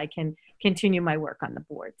so that I can continue my work on the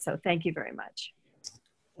board. So thank you very much.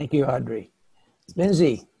 Thank you, Audrey.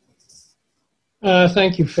 Lindsay.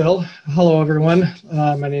 Thank you, Phil. Hello, everyone.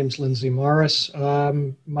 My name is Lindsay Morris.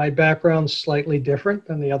 My background's slightly different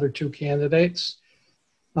than the other two candidates.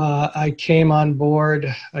 I came on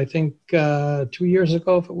board, I think, 2 years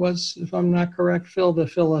ago, if I'm not correct, Phil, to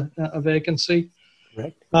fill a vacancy.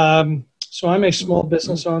 Correct. So I'm a small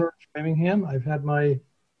business owner in Framingham. I've had my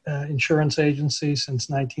insurance agency since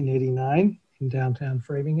 1989 in downtown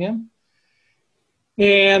Framingham.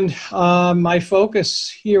 And my focus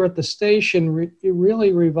here at the station it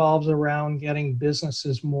really revolves around getting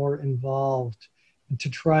businesses more involved and to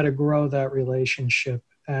try to grow that relationship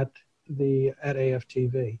at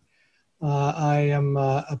AFTV. I am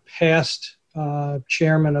a past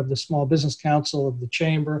chairman of the Small Business Council of the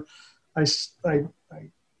Chamber. I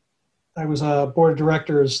was a board of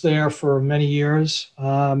directors there for many years,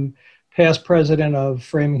 past president of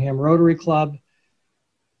Framingham Rotary Club.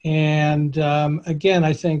 And again,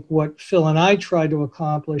 I think what Phil and I tried to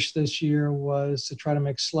accomplish this year was to try to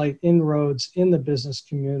make slight inroads in the business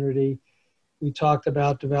community. We talked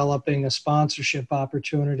about developing a sponsorship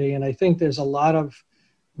opportunity, and I think there's a lot of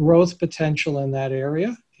growth potential in that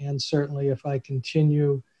area. And certainly if I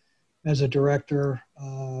continue as a director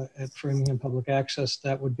at Framingham Public Access,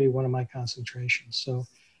 that would be one of my concentrations. So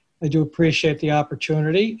I do appreciate the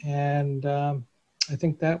opportunity, and I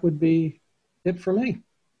think that would be it for me.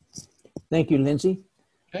 Thank you, Lindsay.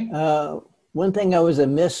 Okay. One thing I was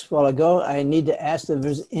amiss a while ago, I need to ask if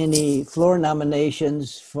there's any floor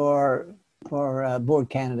nominations for board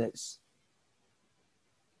candidates.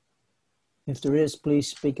 If there is, please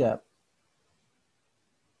speak up.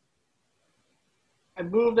 I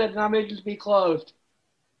move that nominations be closed.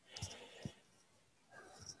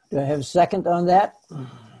 Do I have a second on that?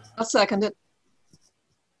 I'll second it.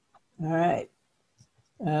 All right.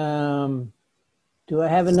 Do I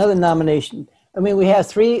have another nomination? I mean, we have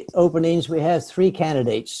 3 openings. We have 3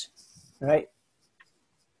 candidates, right?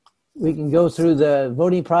 We can go through the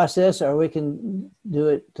voting process, or we can do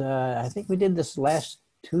it. I think we did this last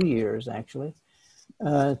 2 years, actually.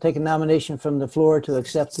 Take a nomination from the floor to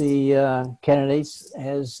accept the candidates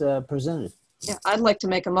as presented. Yeah, I'd like to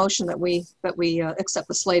make a motion that we accept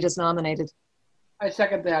the slate as nominated. I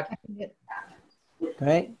second that.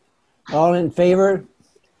 Okay. All in favor?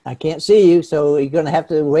 I can't see you, so you're going to have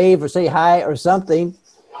to wave or say hi or something.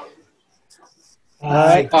 All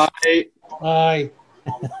right. Aye. Aye.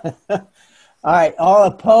 All right. All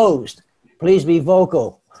opposed, please be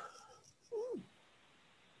vocal.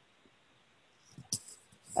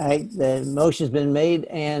 All right. The motion's been made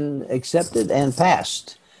and accepted and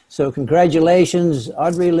passed. So congratulations,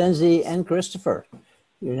 Audrey, Lindsay, and Christopher.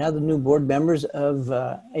 You're now the new board members of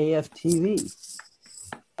AFTV.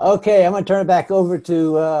 Okay, I'm going to turn it back over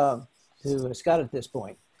to Scott at this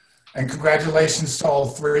point. And congratulations to all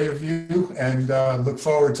 3 of you, and look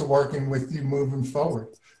forward to working with you moving forward.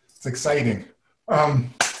 It's exciting.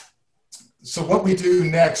 So what we do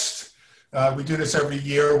next, we do this every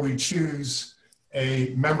year. We choose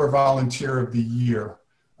a member volunteer of the year,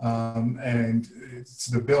 and it's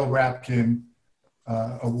the Bill Rapkin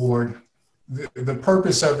Award. The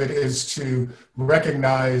purpose of it is to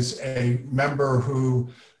recognize a member who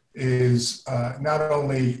is not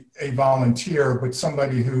only a volunteer, but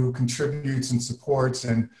somebody who contributes and supports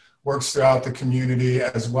and works throughout the community,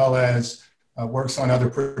 as well as works on other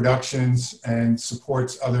productions and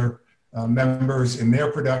supports other members in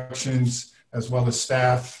their productions, as well as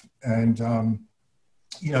staff, and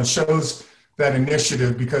shows that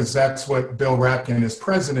initiative, because that's what Bill Rapkin as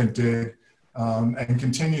president did and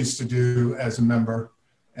continues to do as a member.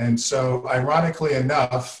 And so ironically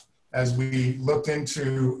enough, as we looked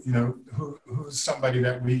into, who's somebody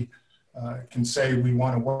that we can say we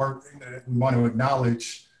want to work, we want to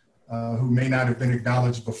acknowledge, who may not have been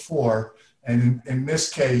acknowledged before. And in this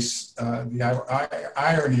case, the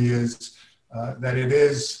irony is that it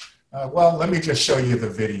is, well, let me just show you the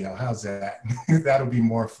video. How's that? That'll be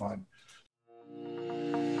more fun.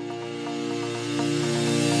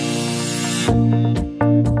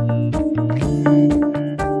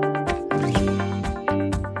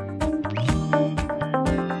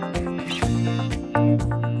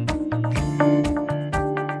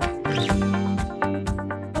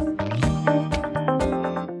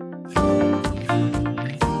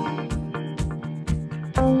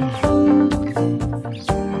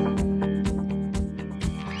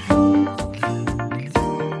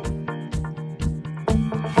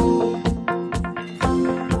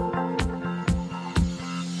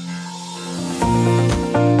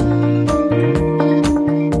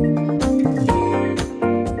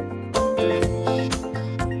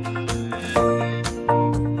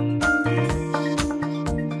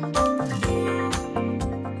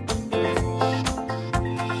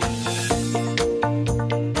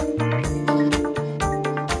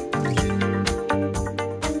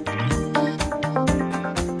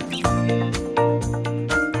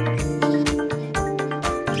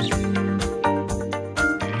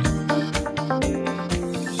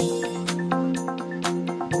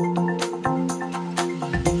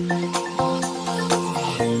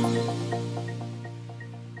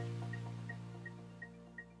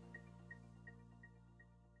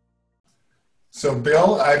 So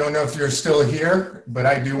Bill, I don't know if you're still here, but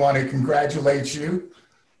I do want to congratulate you.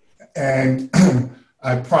 And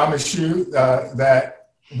I promise you that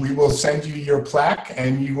we will send you your plaque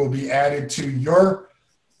and you will be added to your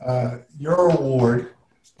award.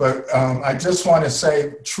 But I just want to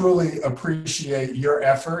say, truly appreciate your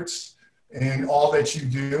efforts in all that you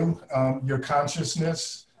do, your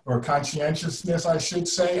consciousness or conscientiousness, I should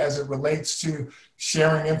say, as it relates to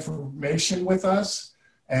sharing information with us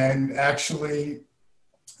and actually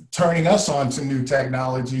turning us on to new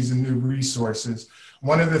technologies and new resources.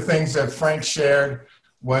 One of the things that Frank shared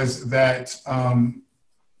was that,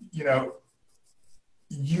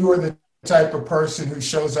 you are the type of person who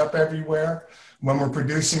shows up everywhere. When we're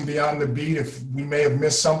producing Beyond the Beat, if we may have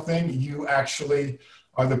missed something, you actually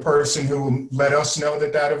are the person who will let us know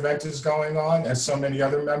that that event is going on, as so many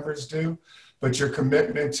other members do. But your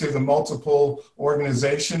commitment to the multiple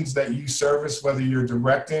organizations that you service, whether you're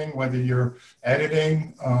directing, whether you're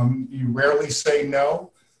editing, you rarely say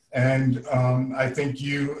no. And I think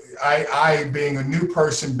I being a new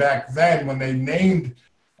person back then, when they named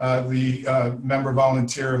the Member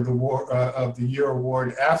Volunteer of the Year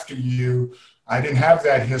award after you. I didn't have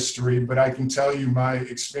that history, but I can tell you my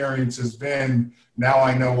experience has been, now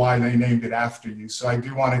I know why they named it after you. So I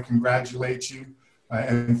do want to congratulate you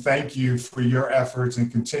and thank you for your efforts and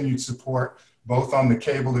continued support, both on the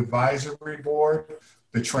Cable Advisory Board,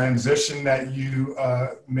 the transition that you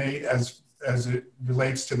made as it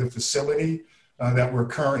relates to the facility that we're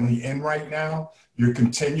currently in right now, your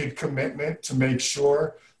continued commitment to make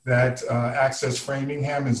sure that Access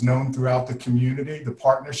Framingham is known throughout the community, the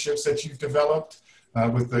partnerships that you've developed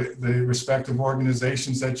with the respective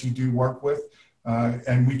organizations that you do work with.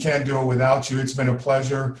 And we can't do it without you. It's been a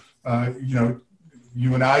pleasure,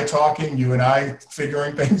 you and I talking, you and I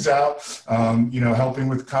figuring things out, helping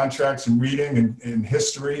with contracts and reading and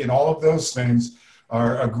history and all of those things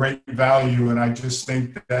are a great value. And I just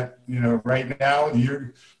think that, right now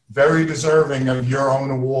you're very deserving of your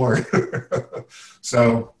own award.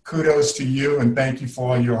 So kudos to you and thank you for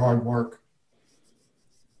all your hard work.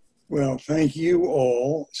 Well, thank you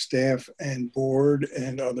all, staff and board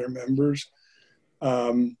and other members.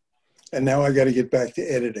 And now I got to get back to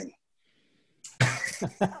editing.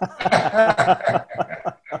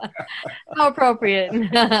 How appropriate.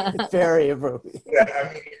 Very appropriate.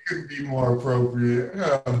 Yeah, it couldn't be more appropriate.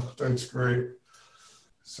 Oh, that's great.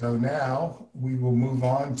 So now we will move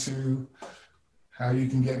on to how you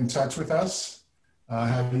can get in touch with us,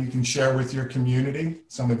 how you can share with your community.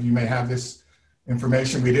 Some of you may have this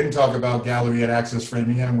information. We didn't talk about Gallery at Access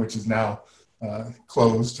Framingham, which is now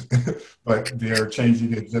closed, but they're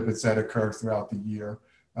changing exhibits that occur throughout the year.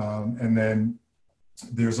 And then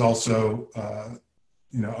there's also,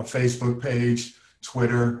 a Facebook page,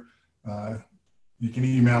 Twitter. You can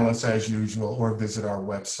email us as usual or visit our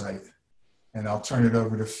website. And I'll turn it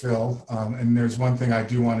over to Phil. And there's one thing I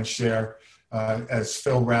do want to share as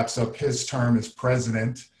Phil wraps up his term as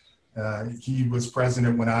president. He was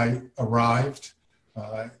president when I arrived.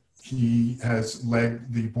 He has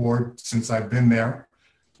led the board since I've been there.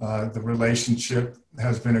 The relationship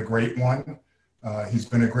has been a great one. He's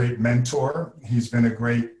been a great mentor. He's been a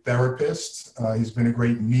great therapist. He's been a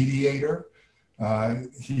great mediator.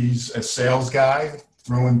 He's a sales guy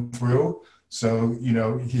through and through. So,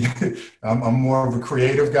 I'm more of a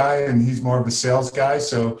creative guy and he's more of a sales guy.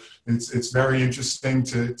 So it's very interesting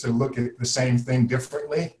to look at the same thing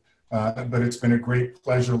differently. But it's been a great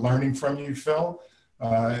pleasure learning from you, Phil.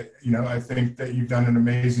 I think that you've done an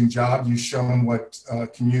amazing job. You've shown what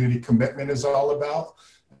community commitment is all about.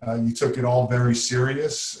 You took it all very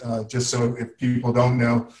serious. Just so if people don't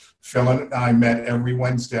know, Phil and I met every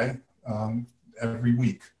Wednesday, every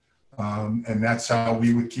week. And that's how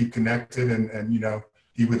we would keep connected. And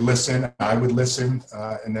he would listen, I would listen,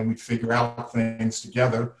 and then we'd figure out things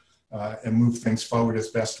together and move things forward as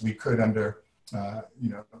best we could under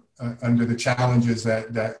the challenges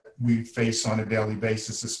that we face on a daily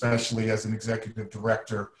basis, especially as an executive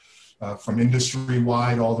director. From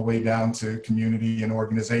industry-wide all the way down to community and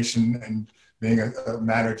organization and being a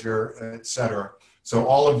manager, et cetera. So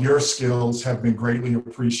all of your skills have been greatly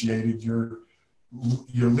appreciated. Your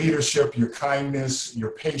leadership, your kindness, your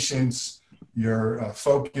patience, your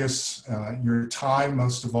focus, your time,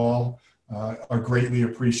 most of all, are greatly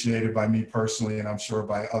appreciated by me personally, and I'm sure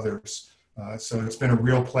by others. So it's been a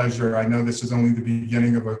real pleasure. I know this is only the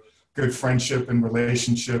beginning of a good friendship and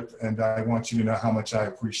relationship, and I want you to know how much I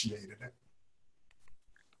appreciated it.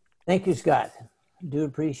 Thank you, Scott. I do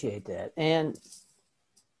appreciate that, and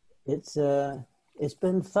it's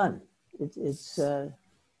been fun.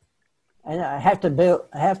 And I have to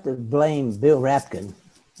blame Bill Rapkin,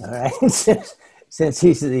 all right, since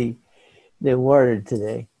he's the awarded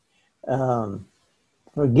today, for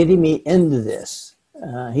getting me into this.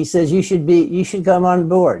 He says you should come on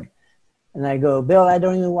board. And I go, Bill, I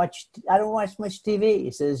don't watch much TV.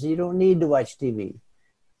 He says, you don't need to watch TV.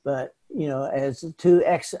 But, as two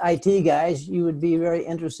ex-IT guys, you would be very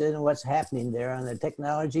interested in what's happening there on the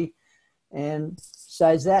technology. And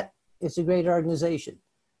besides that, it's a great organization.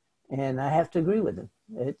 And I have to agree with him.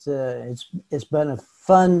 It's been a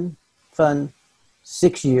fun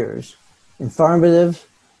 6 years, informative,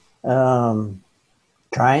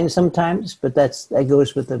 trying sometimes, but that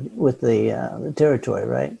goes with the territory,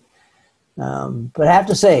 right? But I have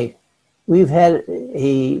to say, we've had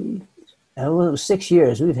 6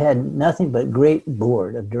 years, we've had nothing but great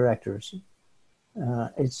board of directors.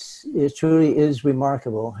 It truly is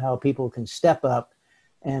remarkable how people can step up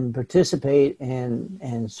and participate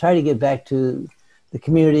and try to get back to the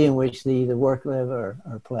community in which the work, live, or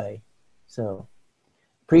play. So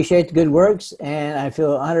appreciate the good works, and I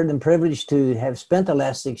feel honored and privileged to have spent the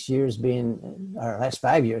last 6 years being, or last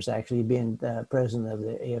 5 years actually, being the president of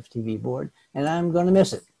the AFTV board, and I'm going to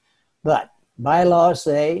miss it. But bylaws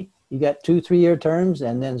say you got 2 3-year terms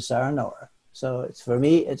and then sayonara. So it's, for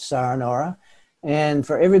me, it's sayonara. And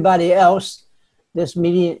for everybody else, this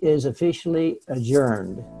meeting is officially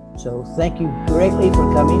adjourned. So thank you greatly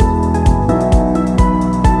for coming.